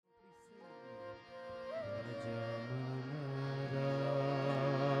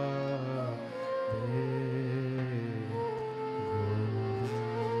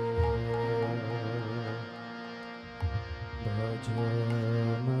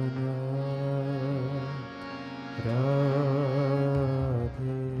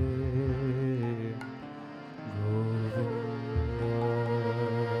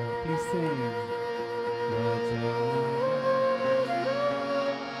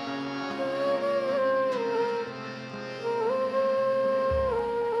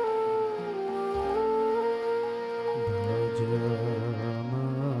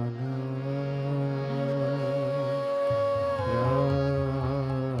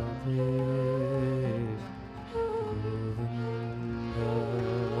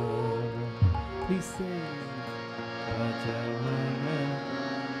Please sing.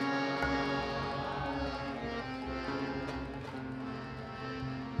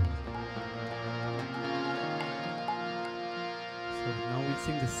 So now we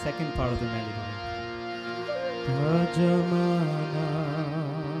sing the second part of the melody. Bhajamana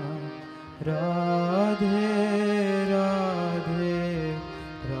Radhe Radhe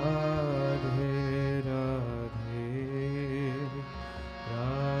Radhe Radhe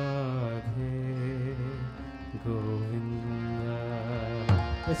Radhe Govinda.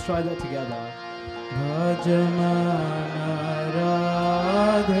 Let's try that together. Bhajamana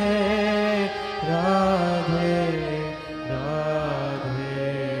Radhe Radhe Radhe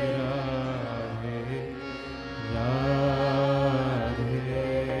Radhe Radhe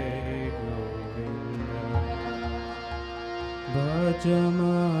Govinda.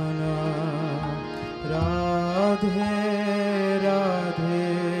 Bhajamana Radhe Radhe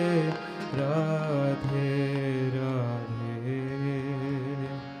Radhe Radhe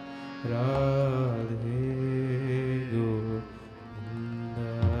Radhe Govinda.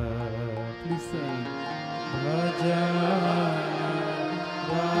 Please sing. Bhajamana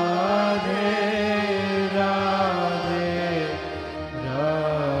Radhe Radhe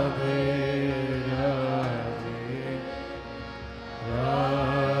Radhe Radhe Radhe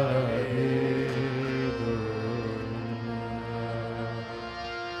Govinda.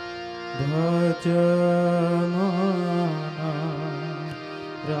 Bhajamana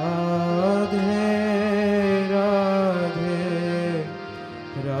Radhe Radhe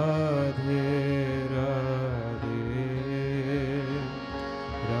Radhe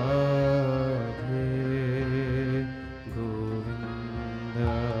Radhe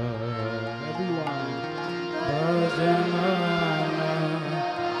Govinda. Everyone. Bhajamana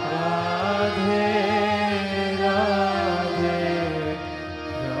Radhe Radhe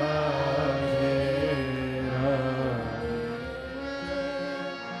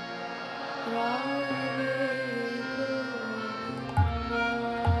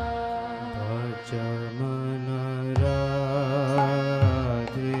Bhajamana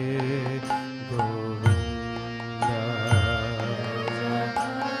Radhe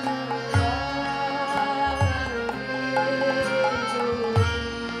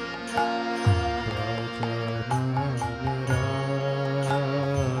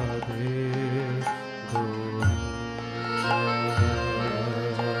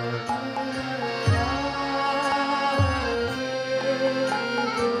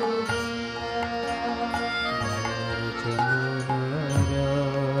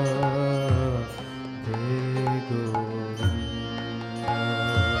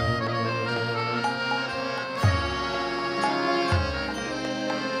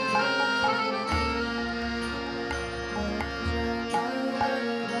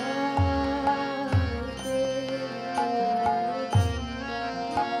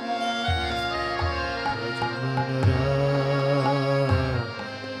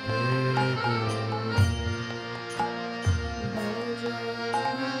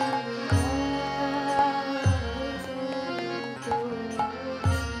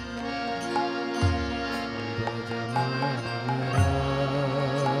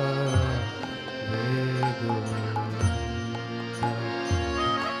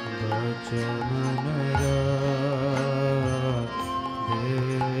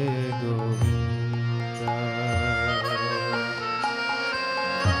Govinda.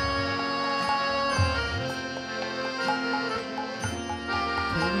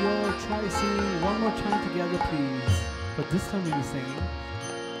 Try singing one more time together, please. But this time when you're singing,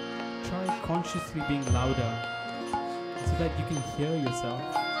 try consciously being louder so that you can hear yourself.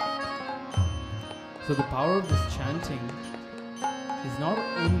 So the power of this chanting is not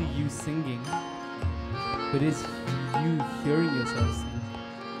only you singing, but is you hearing yourself sing.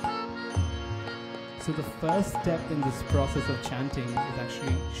 So the first step in this process of chanting is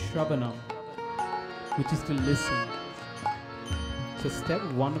actually Shravanam, which is to listen. So step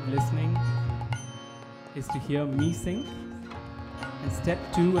one of listening is to hear me sing, and step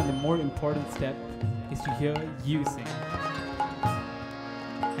two, and the more important step, is to hear you sing.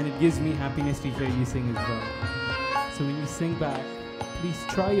 And it gives me happiness to hear you sing as well. So when you sing back, please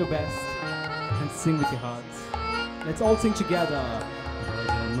try your best and sing with your hearts. Let's all sing together.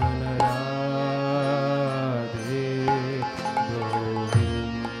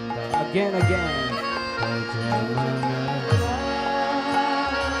 Again.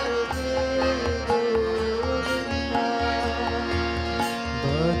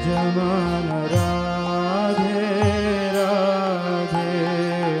 Bhajamana Radhe Radhe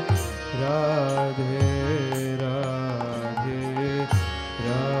Radhe Radhe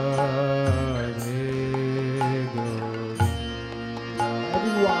Radhe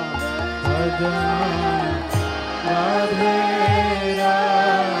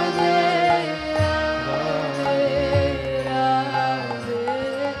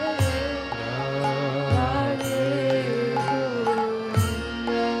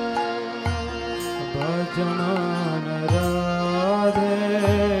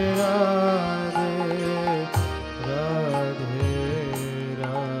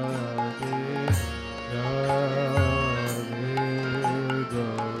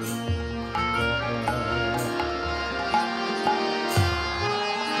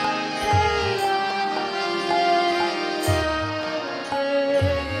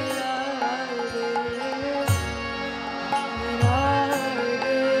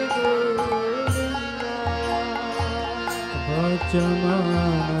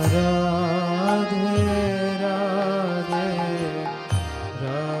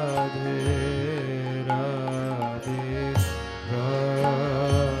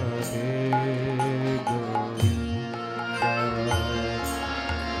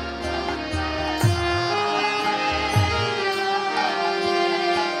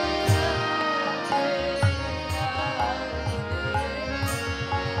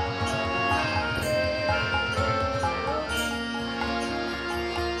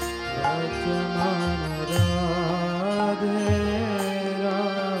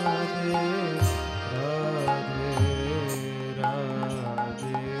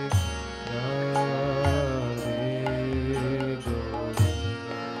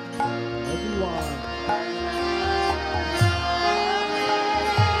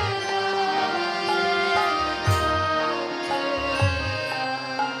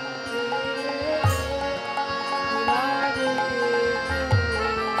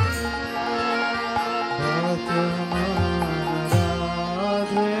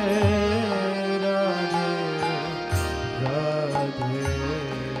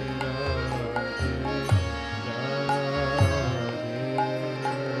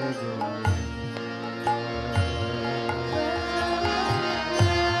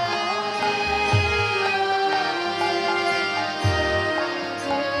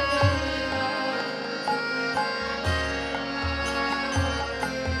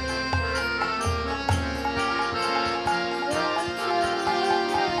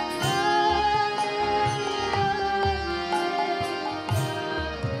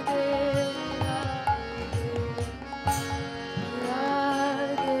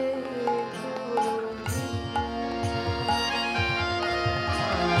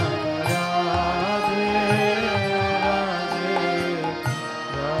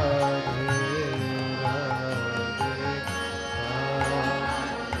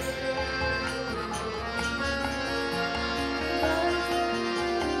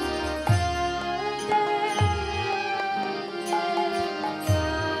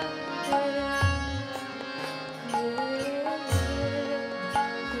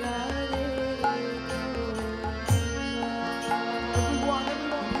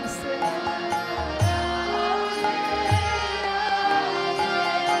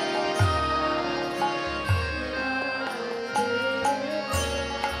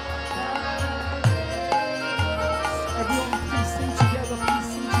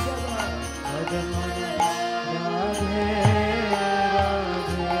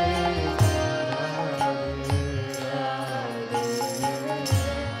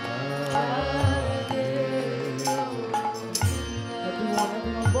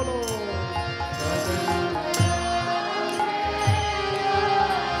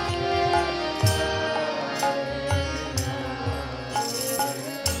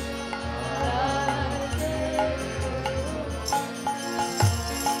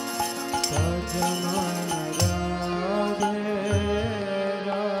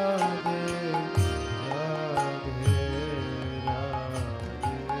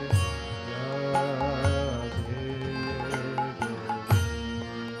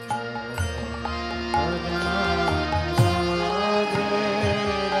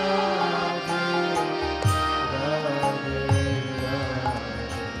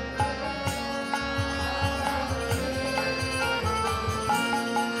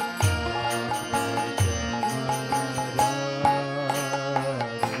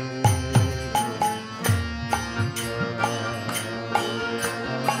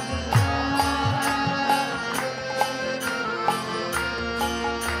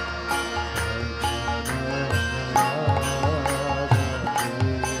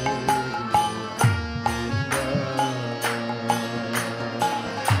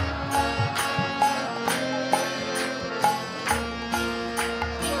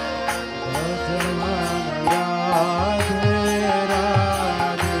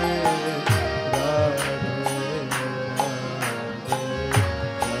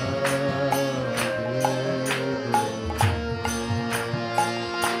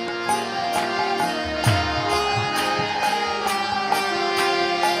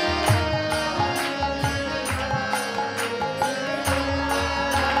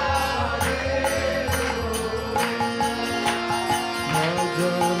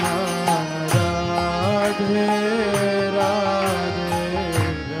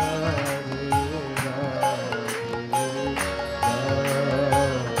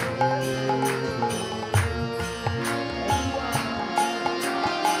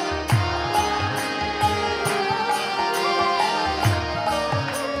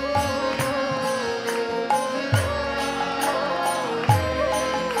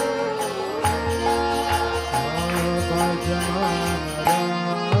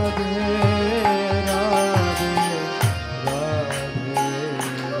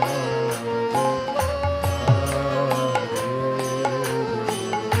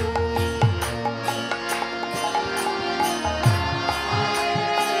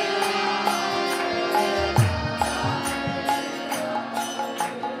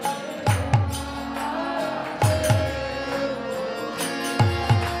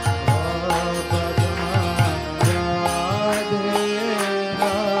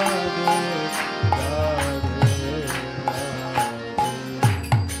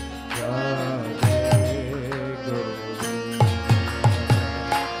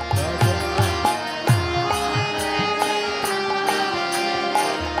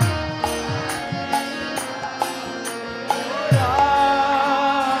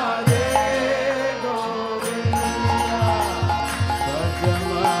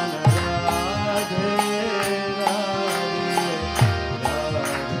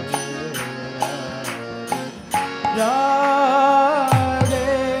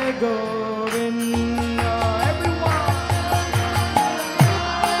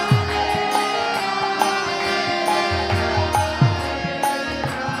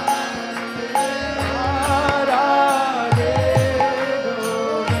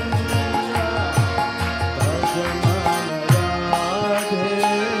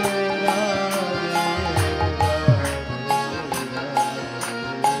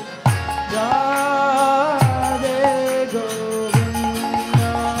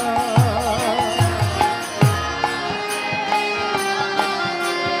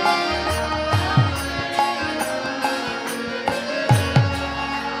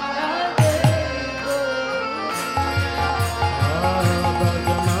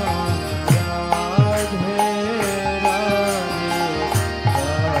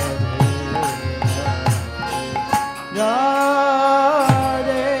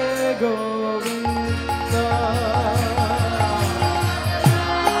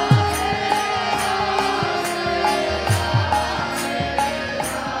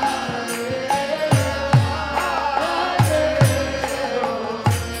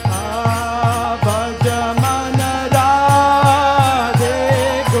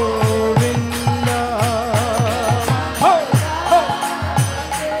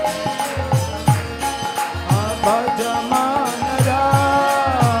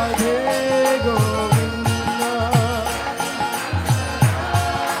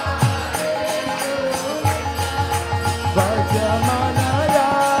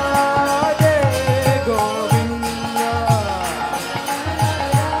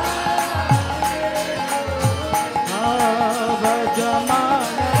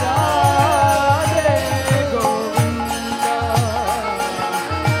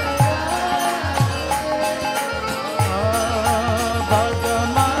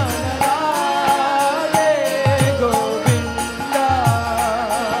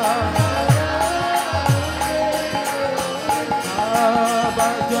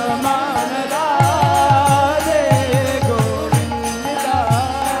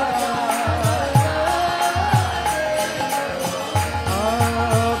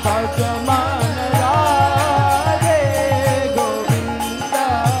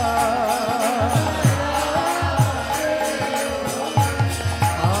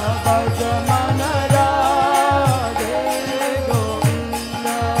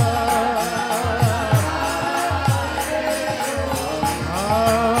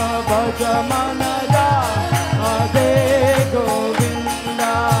भजमन राधे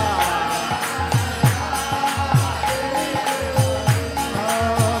गोविंदा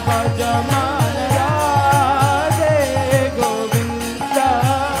भजमन राधे गोविंदा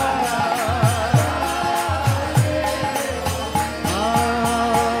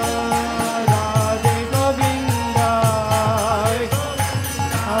राधे गोविंदा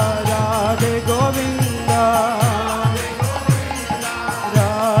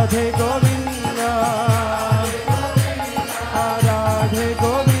राधे गोविंदा राधे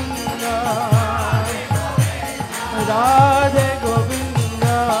गोविंदा राधे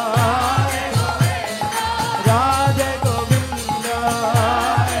गोविंदा राधे गोविंदा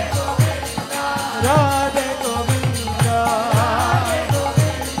राधे गोविंदा राधे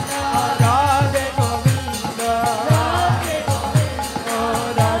गोविंदा राधे गोविंदा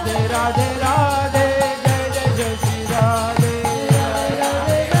राधे राधे राधे जय जय जय श्री राधे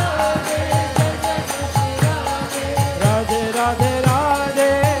राधे राधे राधे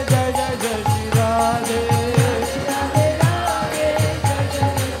जय जय जय श्री राधे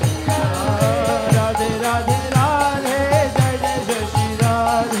राधे राधे राधे जय जय जय श्री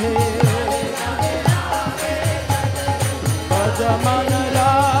राधे भजमन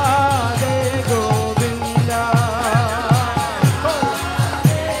राधे गोविंदा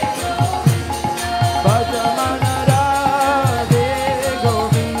भजमन राधे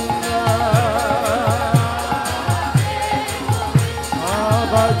गोविंदा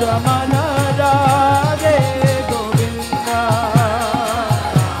भजमन राधे गोविंदा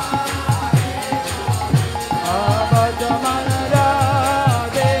भजमन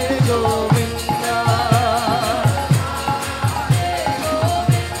राधे गोविंदा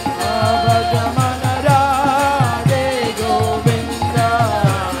भजमन राधे गोविंदा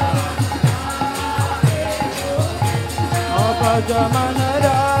भजमन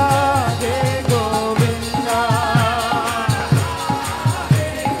राधे गोविंदा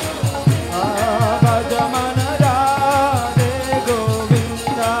भजमन राधे गोविंदा भजमन राधे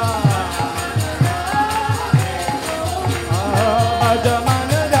गोविंदा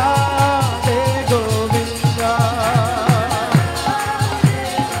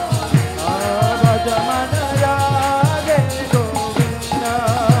भजमन राधे गोविंदा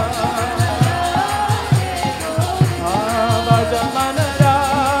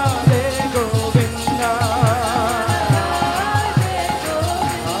भजमन राधे गोविंदा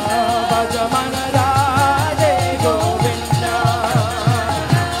भजमन राधे गोविंदा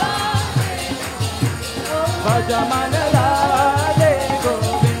भजमन राधे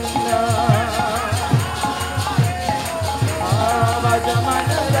गोविंदा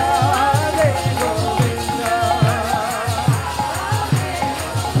भजमन राधे गोविंदा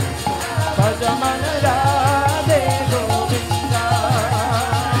भजमन राधे गोविंदा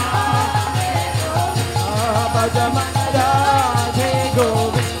भजमन राधे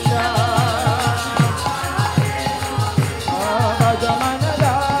गोविंदा भजमन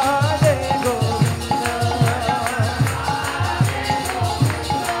राधे गोविंदा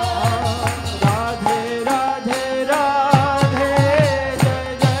राधे राधे राधे जय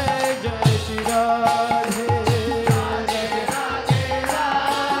जय जय श्री राधे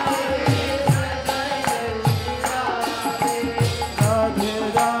राधे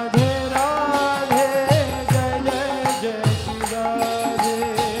राधे राधे राधे जय जय जय श्री राधे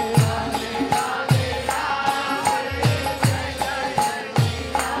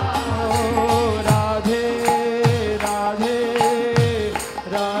ओ राधे राधे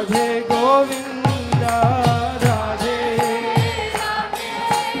राधे गोविंदा राधे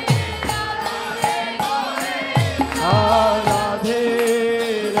राधे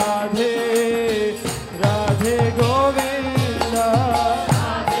राधे राधे गोविंदा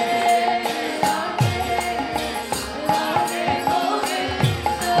राधे राधे राधे गोविंदा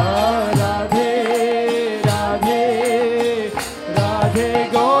राधे राधे राधे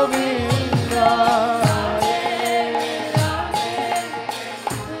गोविंदा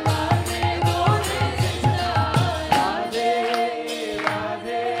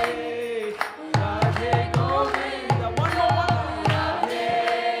one more राधे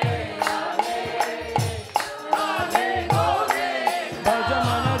राधे राधे गोविंदा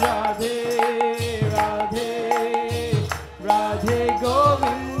भजमन राधे राधे राधे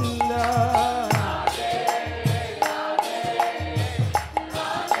गोविंदा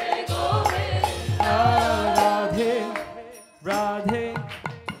राधे राधे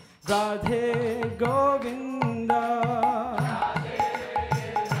राधे गोविंदा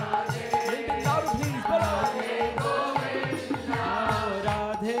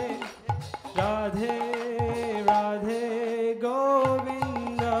राधे राधे राधे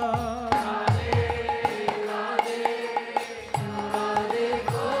गोविंदा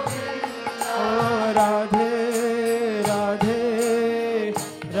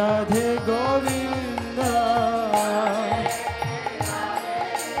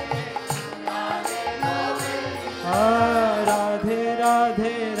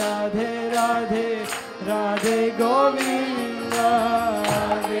राधे राधे राधे गोविंद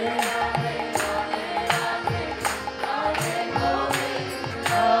राधे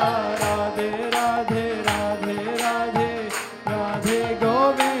राधे राधे राधे राधे राधे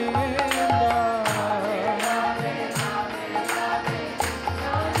गोविंद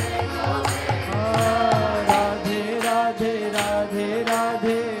राधे राधे राधे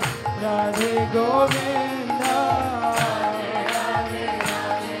राधे राधे गोविंद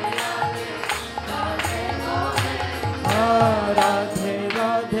राधे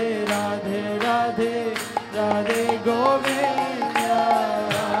राधे राधे राधे राधे गोविंद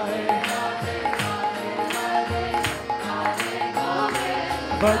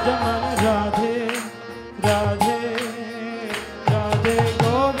भजमन राधे राधे राधे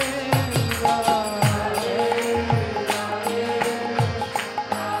गोविंद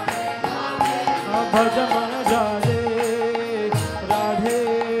भजमन राधे राधे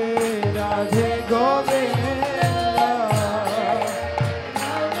राधे गोविंद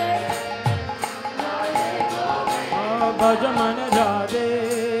भजमन राधे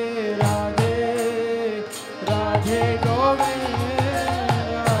राधे राधे गोविंद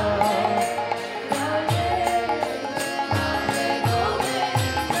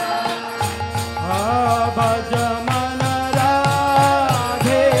भजमन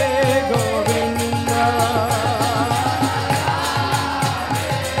राधे गोविंद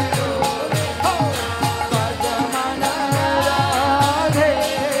भजमन राधे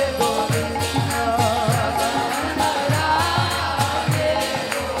गोविंद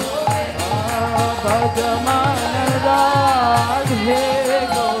भजमन राधे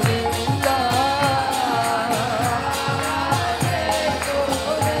गोविंद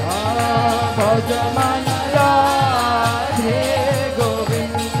भजमन राधे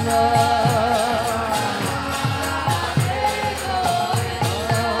गोविंद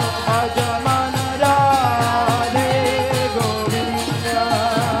भजमन राधे गोविंद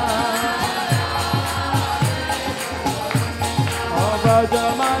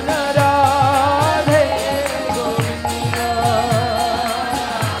भजमन राधे गोविंद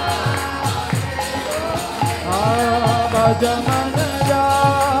भजमन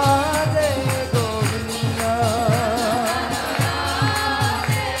राधे गोविंद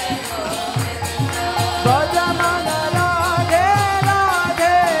भजमन राधे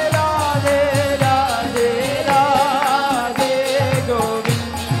राधे राधे राधे राधे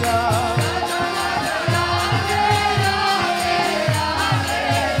गोविंद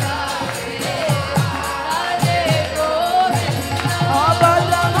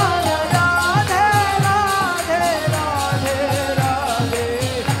भजमन राधे राधे राधे राधे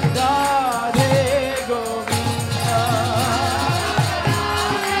राधे गोविंद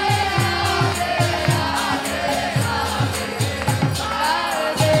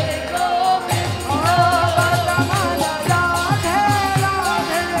भजमन राधे राधे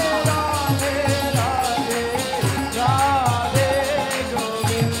राधे राधे राधे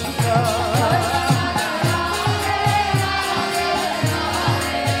गोविंद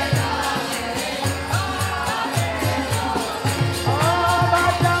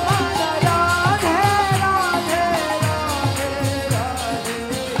भजमन राधे राधे राधे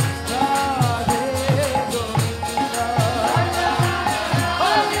राधे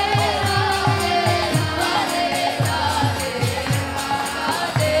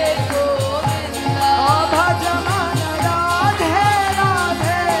भजमन राधे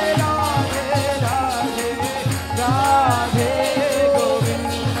राधे राधे राधे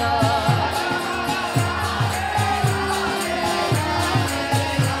गोविंद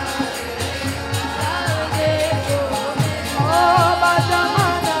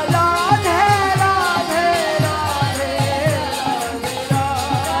भजमन राधे राधे राधे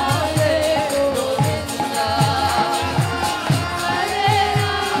राधे गोविंद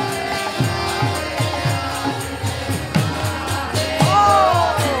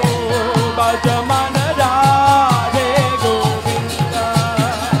भजमन राधे गोविंद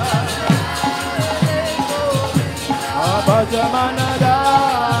भजमन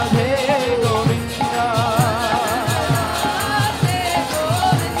राधे गोविंद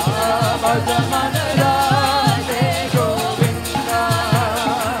भजमन राधे गोविंद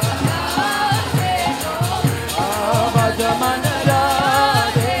भजमन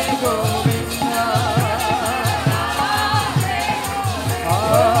राधे गोविंद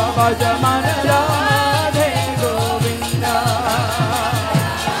भजमन राधे गोविंद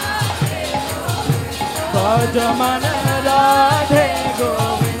भजमन राधे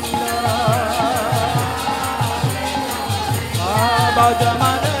गोविंद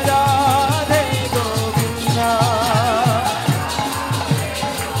भजमन राधे गोविंद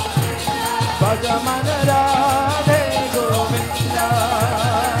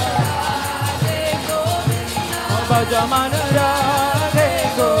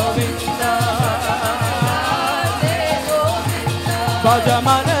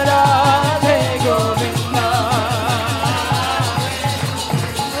भजमन राधे गोविंदा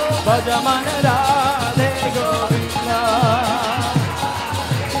भजमन राधे गोविंदा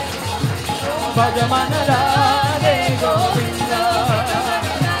भजमन राधे गोविंदा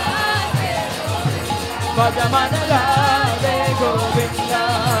भजमन राधे गोविंदा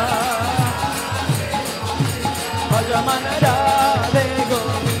भजमन राधे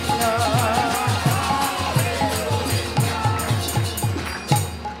गोविंदा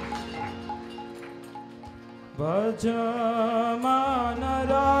भजमन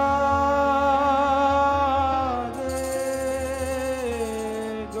राधे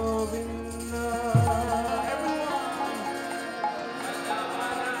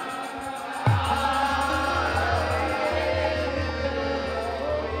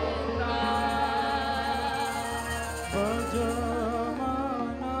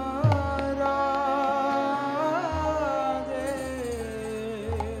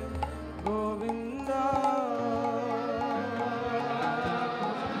गोविंदा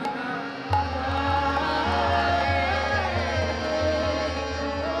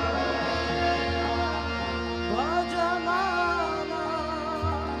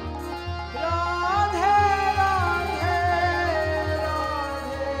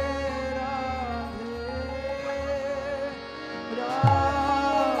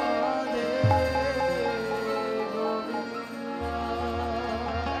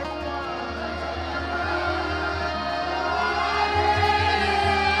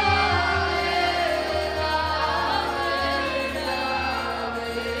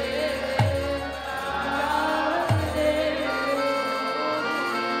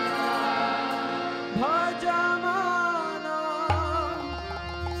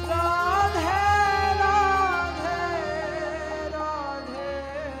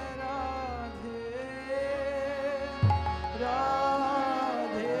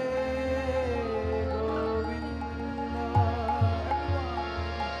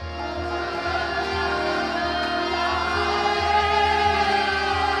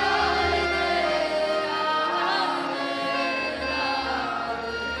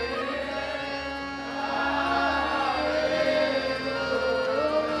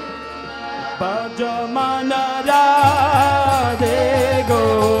भजमन राधे